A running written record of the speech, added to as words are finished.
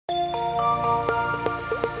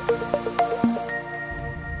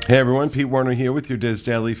Hey everyone, Pete Werner here with your Diz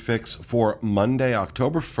Daily Fix for Monday,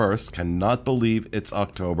 October 1st. Cannot believe it's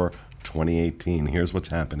October 2018. Here's what's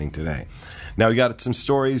happening today. Now, we got some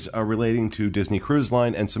stories relating to Disney Cruise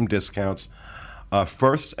Line and some discounts.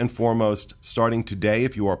 First and foremost, starting today,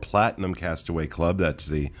 if you are Platinum Castaway Club, that's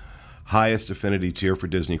the highest affinity tier for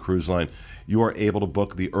Disney Cruise Line, you are able to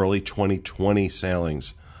book the early 2020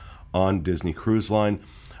 sailings on Disney Cruise Line.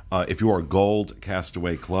 If you are Gold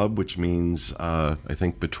Castaway Club, which means I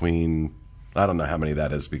think between, I don't know how many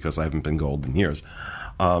that is because I haven't been Gold in years,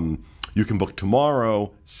 you can book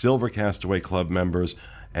tomorrow. Silver Castaway Club members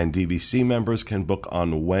and DVC members can book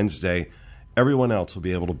on Wednesday. Everyone else will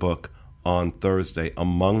be able to book on Thursday.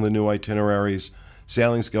 Among the new itineraries,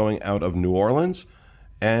 sailings going out of New Orleans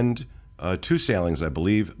and two sailings, I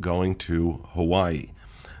believe, going to Hawaii.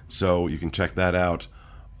 So you can check that out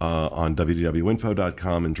on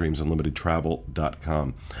www.info.com and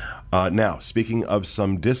dreamsunlimitedtravel.com. Now, speaking of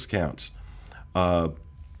some discounts,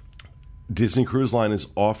 Disney Cruise Line is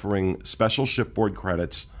offering special shipboard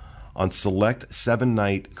credits on select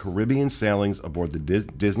 7-night Caribbean sailings aboard the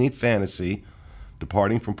Disney Fantasy,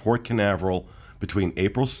 departing from Port Canaveral between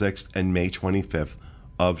April 6th and May 25th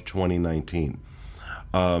of 2019.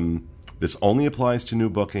 This only applies to new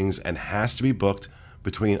bookings and has to be booked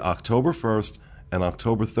between October 1st and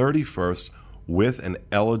October 31st with an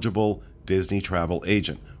eligible Disney travel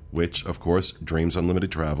agent, which, of course, Dreams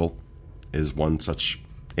Unlimited Travel is one such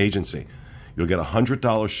agency. You'll get a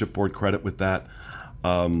 $100 shipboard credit with that,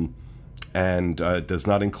 and it does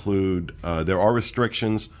not include, there are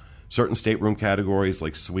restrictions, certain stateroom categories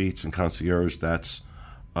like suites and concierge, that's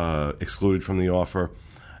excluded from the offer,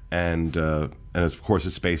 and of course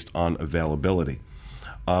it's based on availability.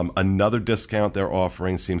 Another discount they're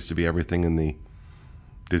offering seems to be everything in the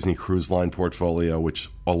Disney Cruise Line portfolio, which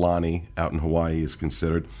Aulani out in Hawaii is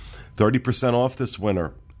considered. 30% off this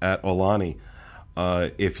winter at Aulani.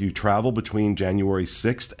 If you travel between January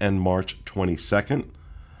 6th and March 22nd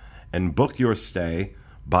and book your stay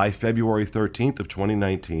by February 13th of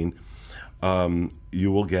 2019,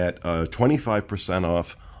 you will get 25%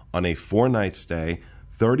 off on a 4-night stay,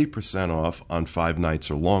 30% off on 5 nights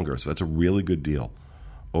or longer. So that's a really good deal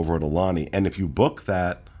over at Aulani. And if you book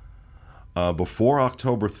that before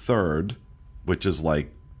October 3rd, which is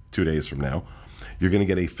like 2 days from now, you're going to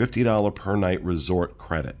get a $50 per night resort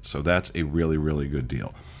credit. So that's a really, really good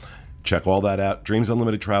deal. Check all that out.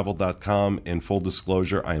 DreamsUnlimitedTravel.com. In full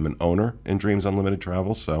disclosure, I am an owner in Dreams Unlimited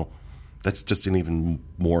Travel, so that's just an even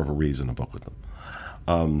more of a reason to book with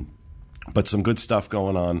them. But some good stuff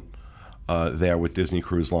going on there with Disney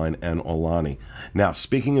Cruise Line and Aulani. Now,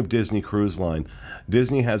 speaking of Disney Cruise Line,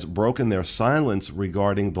 Disney has broken their silence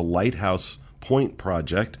regarding the Lighthouse Point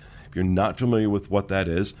project. If you're not familiar with what that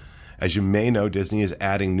is, as you may know, Disney is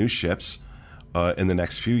adding new ships in the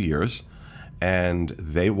next few years, and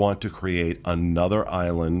they want to create another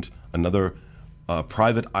island, another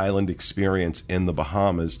private island experience in the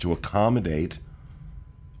Bahamas to accommodate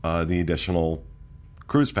the additional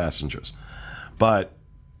cruise passengers. But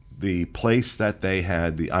the place that they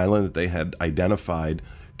had, the island that they had identified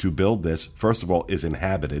to build this, first of all, is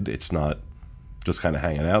inhabited. It's not just kind of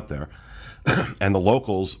hanging out there. And the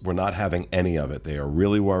locals were not having any of it. They are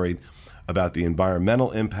really worried about the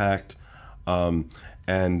environmental impact.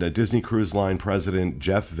 And Disney Cruise Line President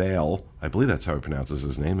Jeff Vail, I believe that's how he pronounces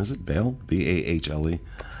his name. Is it Vail? V-A-H-L-E.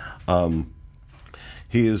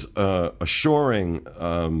 He is assuring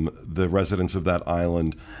the residents of that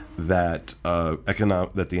island that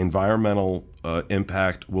that the environmental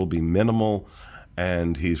impact will be minimal,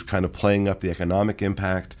 and he's kind of playing up the economic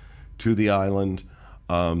impact to the island.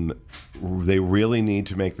 They really need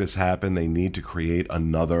to make this happen. They need to create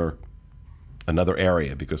another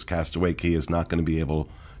area because Castaway Cay is not going to be able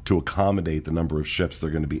to accommodate the number of ships they're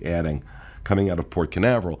going to be adding coming out of Port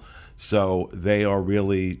Canaveral. So they are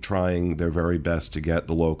really trying their very best to get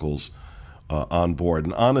the locals on board.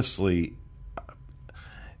 And honestly,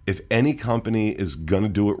 if any company is going to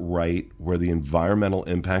do it right where the environmental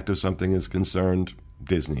impact of something is concerned,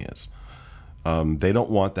 Disney is. They don't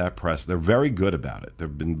want that press. They're very good about it.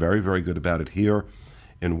 They've been very, very good about it here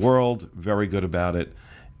in World, very good about it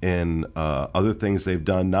in other things they've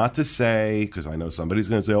done. Not to say, because I know somebody's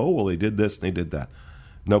going to say, oh, well, they did this and they did that.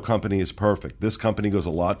 No company is perfect. This company goes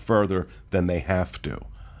a lot further than they have to,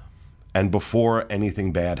 and before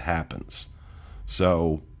anything bad happens.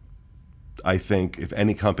 So I think if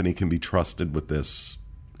any company can be trusted with this,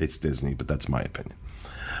 it's Disney, but that's my opinion.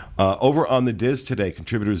 Over on the Diz Today,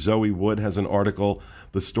 contributor Zoe Wood has an article,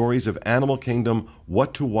 The Stories of Animal Kingdom,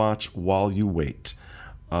 What to Watch While You Wait.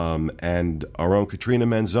 And our own Katrina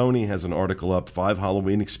Manzoni has an article up, 5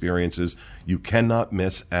 Halloween experiences you cannot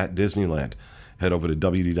miss at Disneyland. Head over to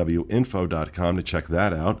wdwinfo.com to check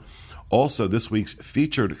that out. Also, this week's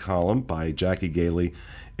featured column by Jackie Gailey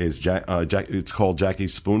is it's called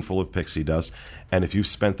Jackie's Spoonful of Pixie Dust. And if you've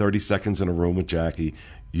spent 30 seconds in a room with Jackie,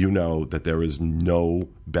 you know that there is no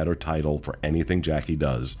better title for anything Jackie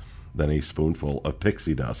does than a spoonful of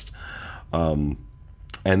pixie dust. And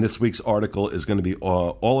this week's article is going to be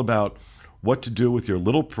all about what to do with your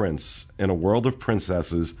little prince in a world of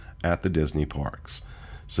princesses at the Disney parks.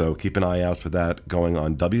 So keep an eye out for that going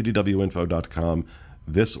on wdwinfo.com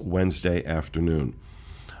this Wednesday afternoon.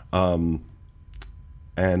 And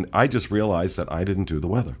I just realized that I didn't do the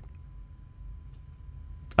weather.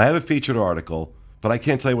 I have a featured article, but I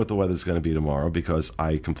can't tell you what the weather's going to be tomorrow because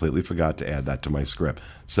I completely forgot to add that to my script.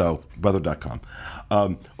 So, weather.com.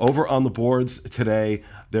 Over on the boards today,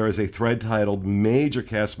 there is a thread titled Major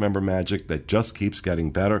Cast Member Magic that just keeps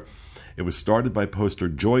getting better. It was started by poster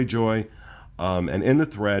Joy Joy. And in the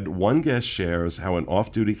thread, one guest shares how an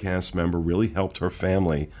off-duty cast member really helped her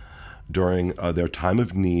family during their time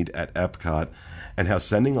of need at Epcot, and how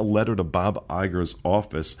sending a letter to Bob Iger's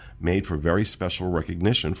office made for very special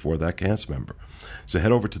recognition for that cast member. So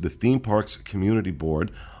head over to the Theme Parks Community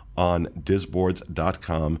Board on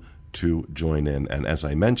disboards.com to join in. And as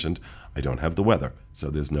I mentioned, I don't have the weather, so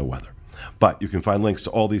there's no weather. But you can find links to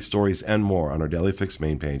all these stories and more on our Daily Fix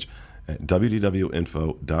main page at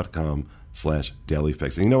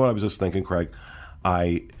wdwinfo.com/dailyfix. And you know what I was just thinking, Craig?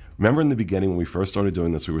 I remember in the beginning when we first started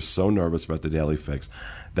doing this, we were so nervous about the Daily Fix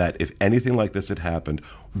that if anything like this had happened,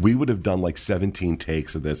 we would have done like 17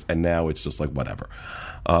 takes of this, and now it's just like whatever.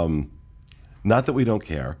 Not that we don't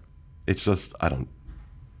care. It's just,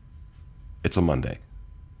 it's a Monday.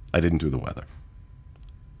 I didn't do the weather.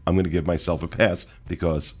 I'm going to give myself a pass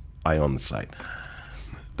because I own the site.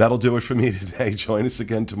 That'll do it for me today. Join us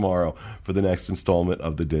again tomorrow for the next installment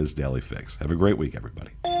of the Diz Daily Fix. Have a great week,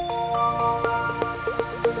 everybody.